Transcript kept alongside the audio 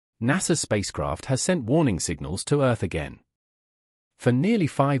NASA's spacecraft has sent warning signals to Earth again. For nearly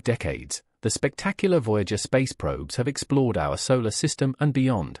 5 decades, the spectacular Voyager space probes have explored our solar system and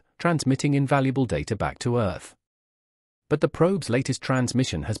beyond, transmitting invaluable data back to Earth. But the probe's latest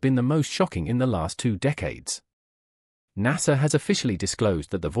transmission has been the most shocking in the last 2 decades. NASA has officially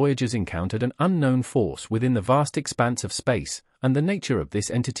disclosed that the Voyagers encountered an unknown force within the vast expanse of space, and the nature of this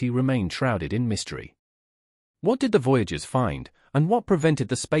entity remained shrouded in mystery. What did the Voyagers find, and what prevented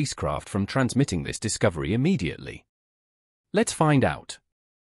the spacecraft from transmitting this discovery immediately? Let's find out.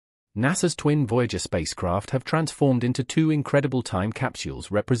 NASA's twin Voyager spacecraft have transformed into 2 incredible time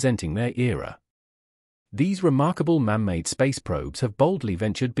capsules representing their era. These remarkable man-made space probes have boldly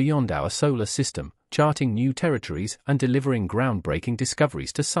ventured beyond our solar system, charting new territories and delivering groundbreaking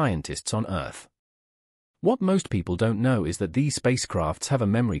discoveries to scientists on Earth. What most people don't know is that these spacecrafts have a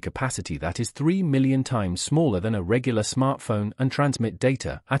memory capacity that is 3 million times smaller than a regular smartphone and transmit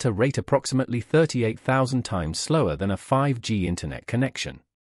data at a rate approximately 38,000 times slower than a 5G internet connection.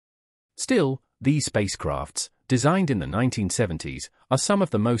 Still, these spacecrafts, designed in the 1970s, are some of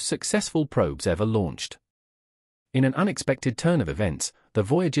the most successful probes ever launched. In an unexpected turn of events, the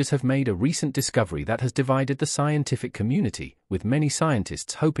Voyagers have made a recent discovery that has divided the scientific community, with many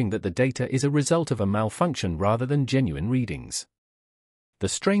scientists hoping that the data is a result of a malfunction rather than genuine readings. The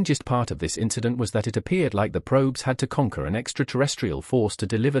strangest part of this incident was that it appeared like the probes had to conquer an extraterrestrial force to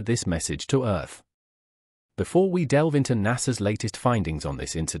deliver this message to Earth. Before we delve into NASA's latest findings on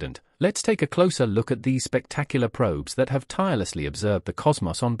this incident, let's take a closer look at these spectacular probes that have tirelessly observed the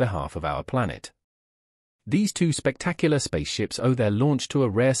cosmos on behalf of our planet. These 2 spectacular spaceships owe their launch to a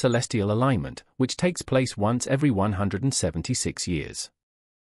rare celestial alignment, which takes place once every 176 years.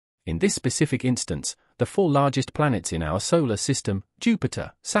 In this specific instance, the 4 largest planets in our solar system,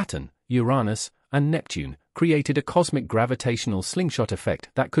 Jupiter, Saturn, Uranus, and Neptune, created a cosmic gravitational slingshot effect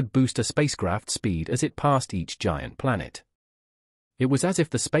that could boost a spacecraft's speed as it passed each giant planet. It was as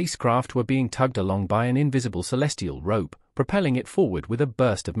if the spacecraft were being tugged along by an invisible celestial rope, propelling it forward with a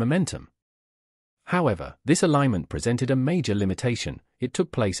burst of momentum. However, this alignment presented a major limitation: it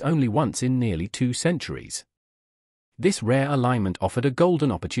took place only once in nearly 2 centuries. This rare alignment offered a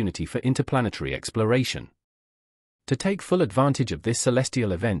golden opportunity for interplanetary exploration. To take full advantage of this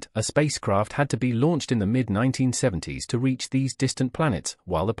celestial event, a spacecraft had to be launched in the mid-1970s to reach these distant planets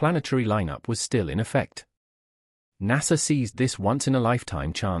while the planetary lineup was still in effect. NASA seized this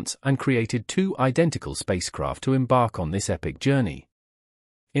once-in-a-lifetime chance and created 2 identical spacecraft to embark on this epic journey.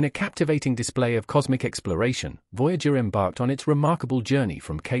 In a captivating display of cosmic exploration, Voyager embarked on its remarkable journey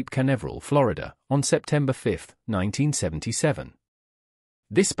from Cape Canaveral, Florida, on September 5, 1977.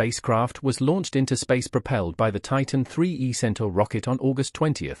 This spacecraft was launched into space propelled by the Titan IIIe Centaur rocket on August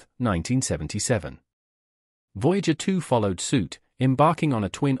 20, 1977. Voyager 2 followed suit, embarking on a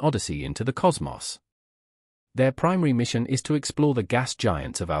twin odyssey into the cosmos. Their primary mission is to explore the gas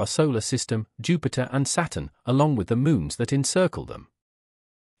giants of our solar system, Jupiter and Saturn, along with the moons that encircle them.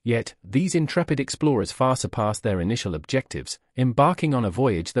 Yet, these intrepid explorers far surpassed their initial objectives, embarking on a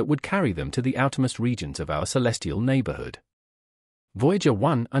voyage that would carry them to the outermost regions of our celestial neighborhood. Voyager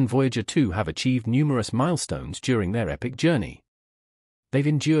 1 and Voyager 2 have achieved numerous milestones during their epic journey. They've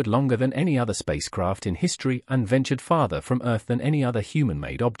endured longer than any other spacecraft in history and ventured farther from Earth than any other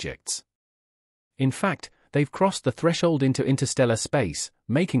human-made objects. In fact, they've crossed the threshold into interstellar space,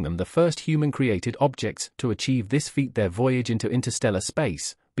 making them the first human-created objects to achieve this feat. Their voyage into interstellar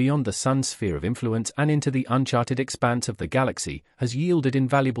space, beyond the Sun's sphere of influence and into the uncharted expanse of the galaxy, has yielded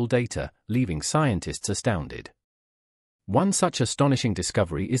invaluable data, leaving scientists astounded. One such astonishing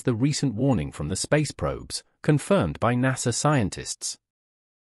discovery is the recent warning from the space probes, confirmed by NASA scientists.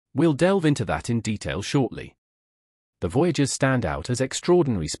 We'll delve into that in detail shortly. The Voyagers stand out as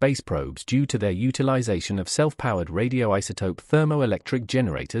extraordinary space probes due to their utilization of self-powered radioisotope thermoelectric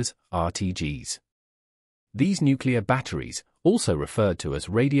generators, RTGs. These nuclear batteries, also referred to as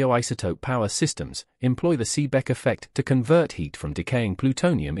radioisotope power systems, employ the Seebeck effect to convert heat from decaying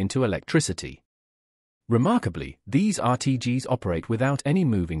plutonium into electricity. Remarkably, these RTGs operate without any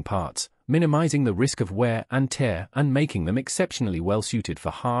moving parts, minimizing the risk of wear and tear and making them exceptionally well suited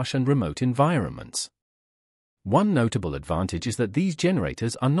for harsh and remote environments. One notable advantage is that these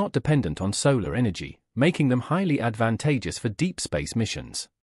generators are not dependent on solar energy, making them highly advantageous for deep space missions.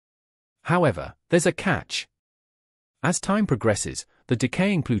 However, there's a catch. As time progresses, the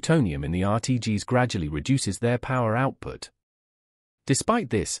decaying plutonium in the RTGs gradually reduces their power output.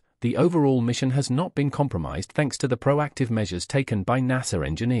 Despite this, the overall mission has not been compromised thanks to the proactive measures taken by NASA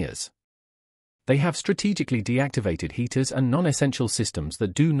engineers. They have strategically deactivated heaters and non-essential systems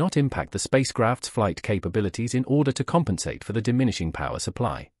that do not impact the spacecraft's flight capabilities in order to compensate for the diminishing power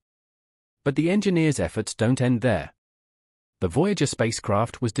supply. But the engineers' efforts don't end there. The Voyager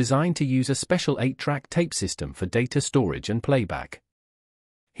spacecraft was designed to use a special 8-track tape system for data storage and playback.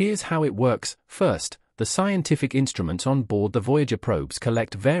 Here's how it works. First, the scientific instruments on board the Voyager probes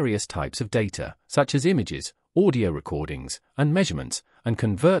collect various types of data, such as images, audio recordings, and measurements, and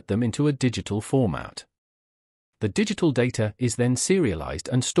convert them into a digital format. The digital data is then serialized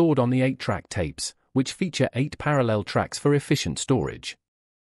and stored on the 8-track tapes, which feature 8 parallel tracks for efficient storage.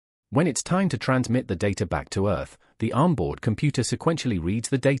 When it's time to transmit the data back to Earth, the onboard computer sequentially reads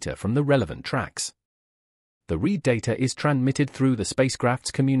the data from the relevant tracks. The read data is transmitted through the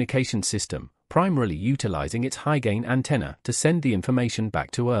spacecraft's communication system, primarily utilizing its high-gain antenna to send the information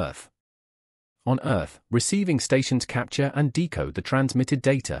back to Earth. On Earth, receiving stations capture and decode the transmitted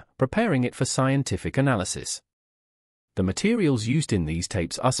data, preparing it for scientific analysis. The materials used in these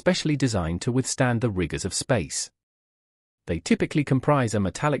tapes are specially designed to withstand the rigors of space. They typically comprise a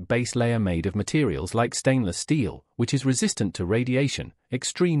metallic base layer made of materials like stainless steel, which is resistant to radiation,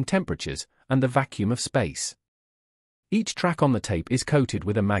 extreme temperatures, and the vacuum of space. Each track on the tape is coated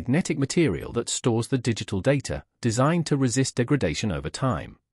with a magnetic material that stores the digital data, designed to resist degradation over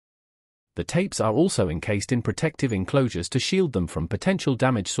time. The tapes are also encased in protective enclosures to shield them from potential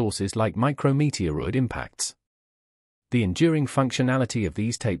damage sources like micrometeoroid impacts. The enduring functionality of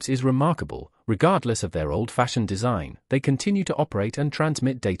these tapes is remarkable. Regardless of their old-fashioned design, they continue to operate and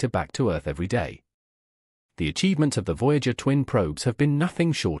transmit data back to Earth every day. The achievements of the Voyager twin probes have been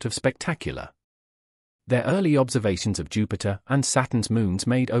nothing short of spectacular. Their early observations of Jupiter and Saturn's moons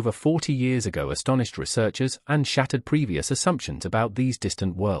made over 40 years ago astonished researchers and shattered previous assumptions about these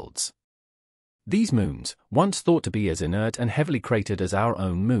distant worlds. These moons, once thought to be as inert and heavily cratered as our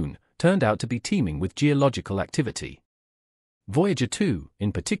own moon, turned out to be teeming with geological activity. Voyager 2,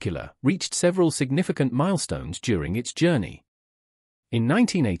 in particular, reached several significant milestones during its journey. In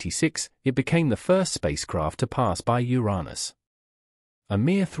 1986, it became the first spacecraft to pass by Uranus. A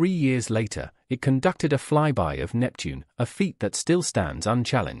mere 3 years later, it conducted a flyby of Neptune, a feat that still stands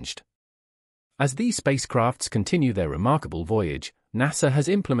unchallenged. As these spacecrafts continue their remarkable voyage, NASA has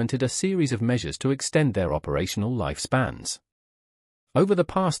implemented a series of measures to extend their operational lifespans. Over the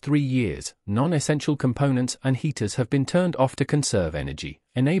past 3 years, non-essential components and heaters have been turned off to conserve energy,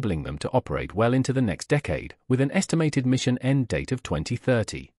 enabling them to operate well into the next decade, with an estimated mission end date of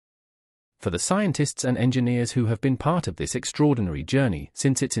 2030. For the scientists and engineers who have been part of this extraordinary journey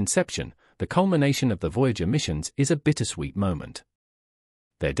since its inception, the culmination of the Voyager missions is a bittersweet moment.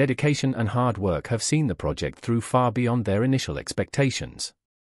 Their dedication and hard work have seen the project through far beyond their initial expectations.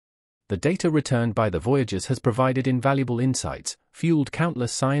 The data returned by the Voyagers has provided invaluable insights, fueled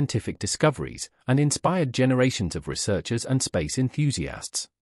countless scientific discoveries, and inspired generations of researchers and space enthusiasts.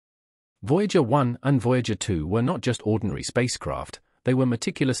 Voyager 1 and Voyager 2 were not just ordinary spacecraft, they were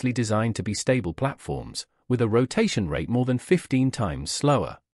meticulously designed to be stable platforms, with a rotation rate more than 15 times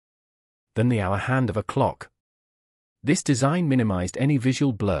slower than the hour hand of a clock. This design minimized any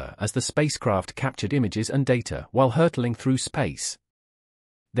visual blur as the spacecraft captured images and data while hurtling through space.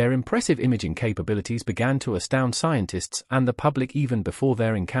 Their impressive imaging capabilities began to astound scientists and the public even before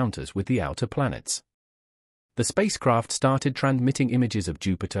their encounters with the outer planets. The spacecraft started transmitting images of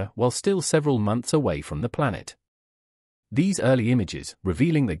Jupiter while still several months away from the planet. These early images,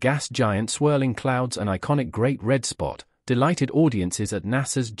 revealing the gas giant swirling clouds and iconic Great Red Spot, delighted audiences at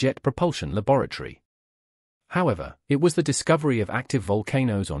NASA's Jet Propulsion Laboratory. However, it was the discovery of active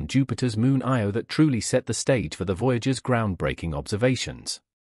volcanoes on Jupiter's moon Io that truly set the stage for the Voyager's groundbreaking observations.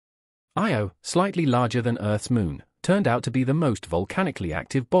 Io, slightly larger than Earth's moon, turned out to be the most volcanically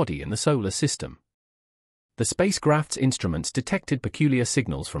active body in the solar system. The spacecraft's instruments detected peculiar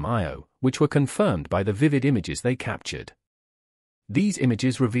signals from Io, which were confirmed by the vivid images they captured. These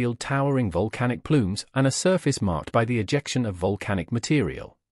images revealed towering volcanic plumes and a surface marked by the ejection of volcanic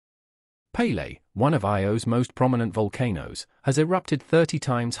material. Pele, one of Io's most prominent volcanoes, has erupted 30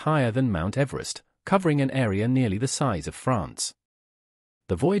 times higher than Mount Everest, covering an area nearly the size of France.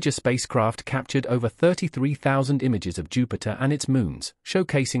 The Voyager spacecraft captured over 33,000 images of Jupiter and its moons,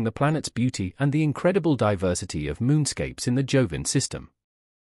 showcasing the planet's beauty and the incredible diversity of moonscapes in the Jovian system.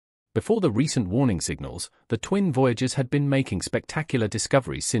 Before the recent warning signals, the twin Voyagers had been making spectacular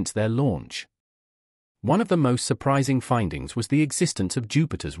discoveries since their launch. One of the most surprising findings was the existence of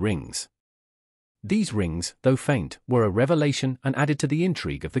Jupiter's rings. These rings, though faint, were a revelation and added to the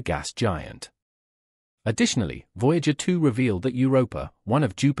intrigue of the gas giant. Additionally, Voyager 2 revealed that Europa, one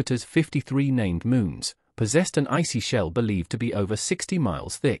of Jupiter's 53 named moons, possessed an icy shell believed to be over 60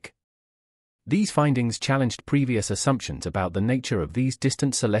 miles thick. These findings challenged previous assumptions about the nature of these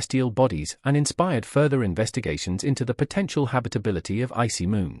distant celestial bodies and inspired further investigations into the potential habitability of icy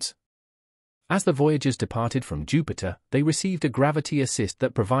moons. As the Voyagers departed from Jupiter, they received a gravity assist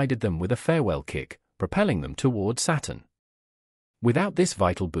that provided them with a farewell kick, propelling them towards Saturn. Without this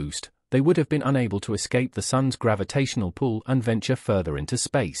vital boost, they would have been unable to escape the Sun's gravitational pull and venture further into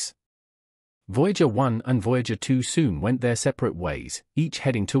space. Voyager 1 and Voyager 2 soon went their separate ways, each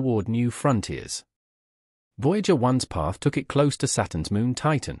heading toward new frontiers. Voyager 1's path took it close to Saturn's moon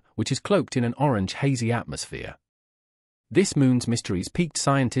Titan, which is cloaked in an orange hazy atmosphere. This moon's mysteries piqued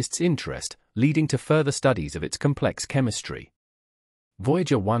scientists' interest, leading to further studies of its complex chemistry.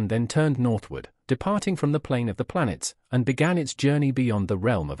 Voyager 1 then turned northward, departing from the plane of the planets, and began its journey beyond the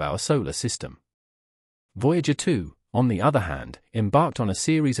realm of our solar system. Voyager 2, on the other hand, embarked on a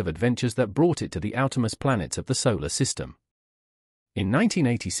series of adventures that brought it to the outermost planets of the solar system. In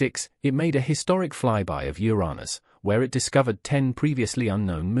 1986, it made a historic flyby of Uranus, where it discovered 10 previously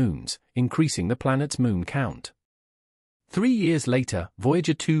unknown moons, increasing the planet's moon count. 3 years later,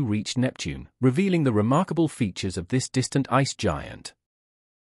 Voyager 2 reached Neptune, revealing the remarkable features of this distant ice giant.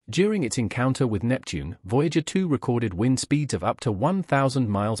 During its encounter with Neptune, Voyager 2 recorded wind speeds of up to 1,000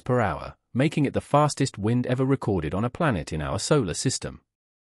 miles per hour, making it the fastest wind ever recorded on a planet in our solar system.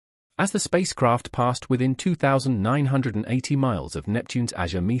 As the spacecraft passed within 2,980 miles of Neptune's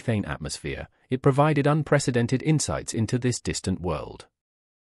azure methane atmosphere, it provided unprecedented insights into this distant world.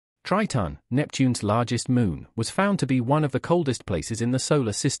 Triton, Neptune's largest moon, was found to be one of the coldest places in the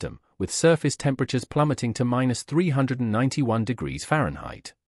solar system, with surface temperatures plummeting to -391 degrees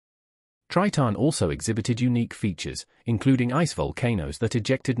Fahrenheit. Triton also exhibited unique features, including ice volcanoes that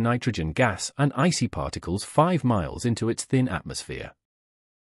ejected nitrogen gas and icy particles 5 miles into its thin atmosphere.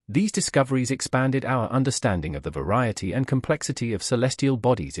 These discoveries expanded our understanding of the variety and complexity of celestial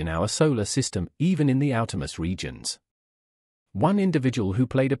bodies in our solar system, even in the outermost regions. One individual who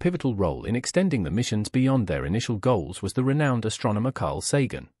played a pivotal role in extending the missions beyond their initial goals was the renowned astronomer Carl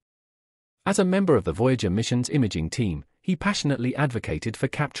Sagan. As a member of the Voyager mission's imaging team, he passionately advocated for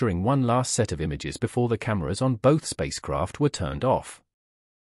capturing one last set of images before the cameras on both spacecraft were turned off.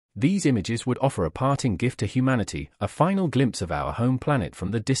 These images would offer a parting gift to humanity, a final glimpse of our home planet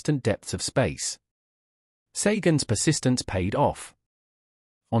from the distant depths of space. Sagan's persistence paid off.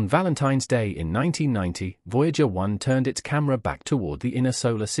 On Valentine's Day in 1990, Voyager 1 turned its camera back toward the inner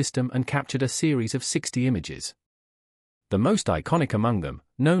solar system and captured a series of 60 images. The most iconic among them,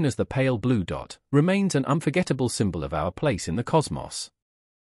 known as the pale blue dot, remains an unforgettable symbol of our place in the cosmos.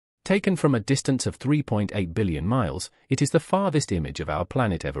 Taken from a distance of 3.8 billion miles, it is the farthest image of our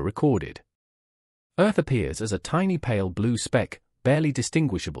planet ever recorded. Earth appears as a tiny pale blue speck, barely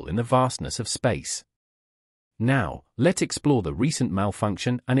distinguishable in the vastness of space. Now, let's explore the recent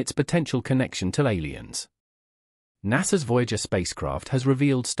malfunction and its potential connection to aliens. NASA's Voyager spacecraft has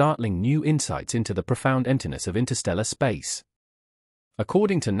revealed startling new insights into the profound emptiness of interstellar space.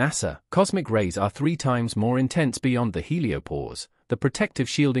 According to NASA, cosmic rays are 3 times more intense beyond the heliopause, the protective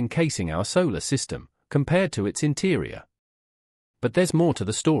shield encasing our solar system, compared to its interior. But there's more to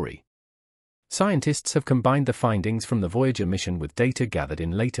the story. Scientists have combined the findings from the Voyager mission with data gathered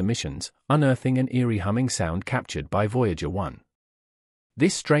in later missions, unearthing an eerie humming sound captured by Voyager 1.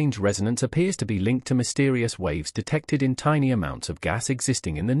 This strange resonance appears to be linked to mysterious waves detected in tiny amounts of gas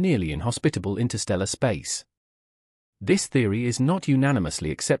existing in the nearly inhospitable interstellar space. This theory is not unanimously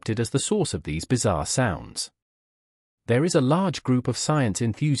accepted as the source of these bizarre sounds. There is a large group of science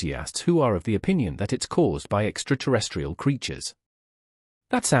enthusiasts who are of the opinion that it's caused by extraterrestrial creatures.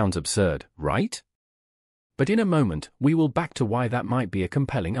 That sounds absurd, right? But in a moment, we will back to why that might be a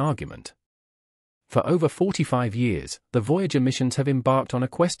compelling argument. For over 45 years, the Voyager missions have embarked on a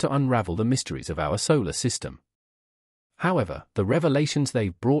quest to unravel the mysteries of our solar system. However, the revelations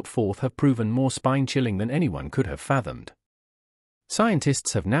they've brought forth have proven more spine-chilling than anyone could have fathomed.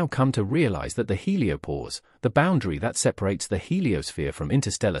 Scientists have now come to realize that the heliopause, the boundary that separates the heliosphere from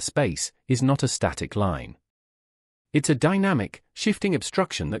interstellar space, is not a static line. It's a dynamic, shifting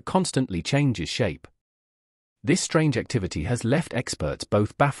obstruction that constantly changes shape. This strange activity has left experts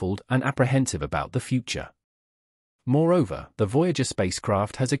both baffled and apprehensive about the future. Moreover, the Voyager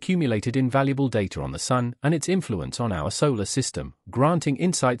spacecraft has accumulated invaluable data on the Sun and its influence on our solar system, granting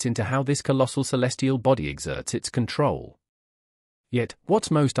insights into how this colossal celestial body exerts its control. Yet, what's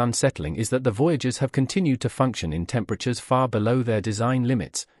most unsettling is that the Voyagers have continued to function in temperatures far below their design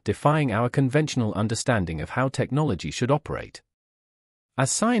limits, defying our conventional understanding of how technology should operate. As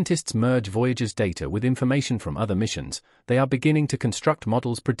scientists merge Voyager's data with information from other missions, they are beginning to construct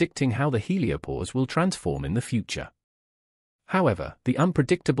models predicting how the heliopause will transform in the future. However, the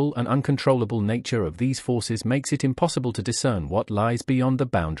unpredictable and uncontrollable nature of these forces makes it impossible to discern what lies beyond the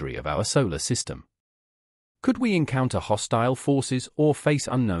boundary of our solar system. Could we encounter hostile forces or face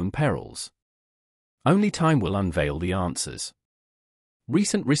unknown perils? Only time will unveil the answers.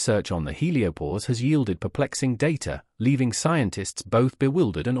 Recent research on the heliopause has yielded perplexing data, leaving scientists both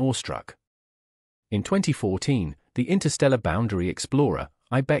bewildered and awestruck. In 2014, the Interstellar Boundary Explorer,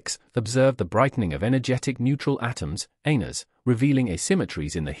 IBEX, observed the brightening of energetic neutral atoms, 1's, revealing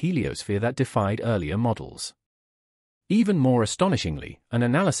asymmetries in the heliosphere that defied earlier models. Even more astonishingly, an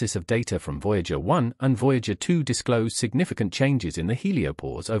analysis of data from Voyager 1 and Voyager 2 disclosed significant changes in the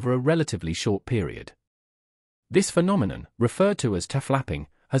heliopause over a relatively short period. This phenomenon, referred to as tail-flapping,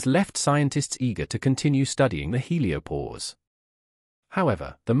 has left scientists eager to continue studying the heliopause.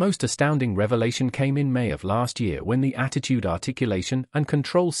 However, the most astounding revelation came in May of last year when the Attitude Articulation and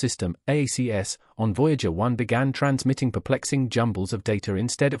Control System (AACS) on Voyager 1 began transmitting perplexing jumbles of data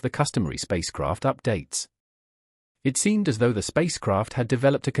instead of the customary spacecraft updates. It seemed as though the spacecraft had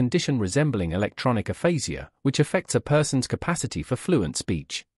developed a condition resembling electronic aphasia, which affects a person's capacity for fluent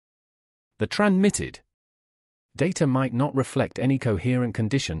speech. The transmitted data might not reflect any coherent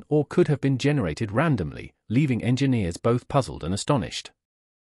condition or could have been generated randomly, leaving engineers both puzzled and astonished.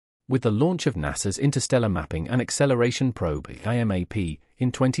 With the launch of NASA's Interstellar Mapping and Acceleration Probe (IMAP)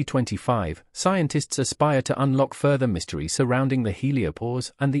 in 2025, scientists aspire to unlock further mysteries surrounding the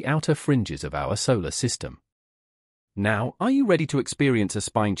heliopause and the outer fringes of our solar system. Now, are you ready to experience a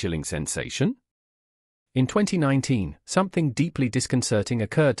spine-chilling sensation? In 2019, something deeply disconcerting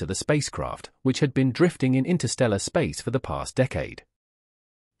occurred to the spacecraft, which had been drifting in interstellar space for the past decade.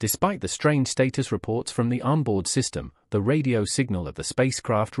 Despite the strange status reports from the onboard system, the radio signal of the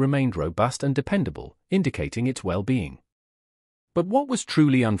spacecraft remained robust and dependable, indicating its well-being. But what was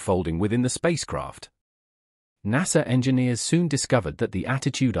truly unfolding within the spacecraft? NASA engineers soon discovered that the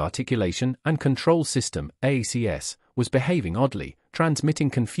Attitude Articulation and Control System (AACS) was behaving oddly, transmitting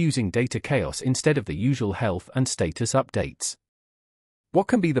confusing data chaos instead of the usual health and status updates. What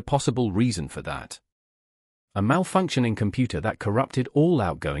can be the possible reason for that? A malfunctioning computer that corrupted all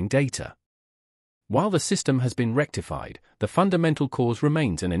outgoing data. While the system has been rectified, the fundamental cause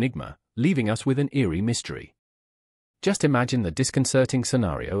remains an enigma, leaving us with an eerie mystery. Just imagine the disconcerting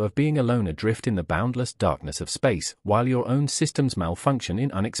scenario of being alone adrift in the boundless darkness of space while your own systems malfunction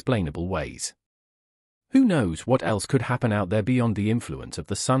in unexplainable ways. Who knows what else could happen out there beyond the influence of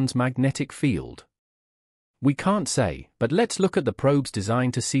the sun's magnetic field? We can't say, but let's look at the probe's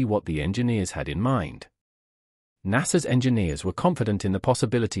design to see what the engineers had in mind. NASA's engineers were confident in the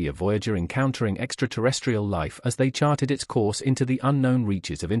possibility of Voyager encountering extraterrestrial life as they charted its course into the unknown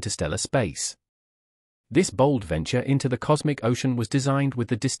reaches of interstellar space. This bold venture into the cosmic ocean was designed with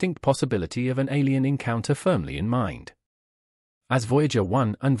the distinct possibility of an alien encounter firmly in mind. As Voyager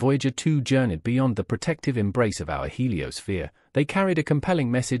 1 and Voyager 2 journeyed beyond the protective embrace of our heliosphere, they carried a compelling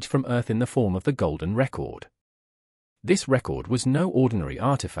message from Earth in the form of the Golden Record. This record was no ordinary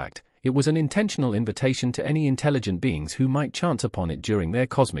artifact, it was an intentional invitation to any intelligent beings who might chance upon it during their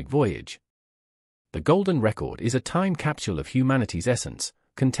cosmic voyage. The Golden Record is a time capsule of humanity's essence,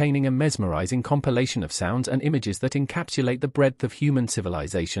 containing a mesmerizing compilation of sounds and images that encapsulate the breadth of human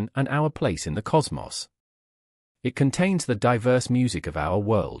civilization and our place in the cosmos. It contains the diverse music of our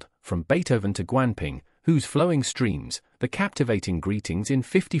world, from Beethoven to Guanping, whose flowing streams, the captivating greetings in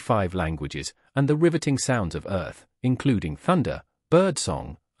 55 languages, and the riveting sounds of Earth, including thunder,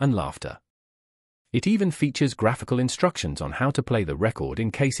 birdsong, and laughter. It even features graphical instructions on how to play the record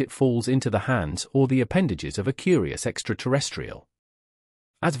in case it falls into the hands or the appendages of a curious extraterrestrial.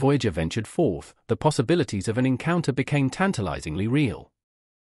 As Voyager ventured forth, the possibilities of an encounter became tantalizingly real.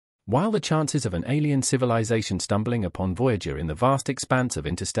 While the chances of an alien civilization stumbling upon Voyager in the vast expanse of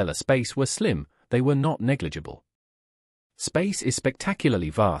interstellar space were slim, they were not negligible. Space is spectacularly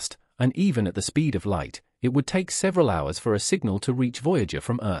vast, and even at the speed of light, it would take several hours for a signal to reach Voyager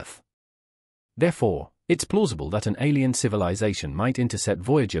from Earth. Therefore, it's plausible that an alien civilization might intercept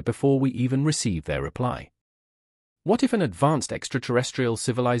Voyager before we even receive their reply. What if an advanced extraterrestrial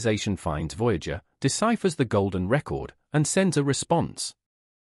civilization finds Voyager, deciphers the Golden Record, and sends a response?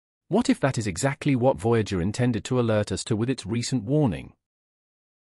 What if that is exactly what Voyager intended to alert us to with its recent warning?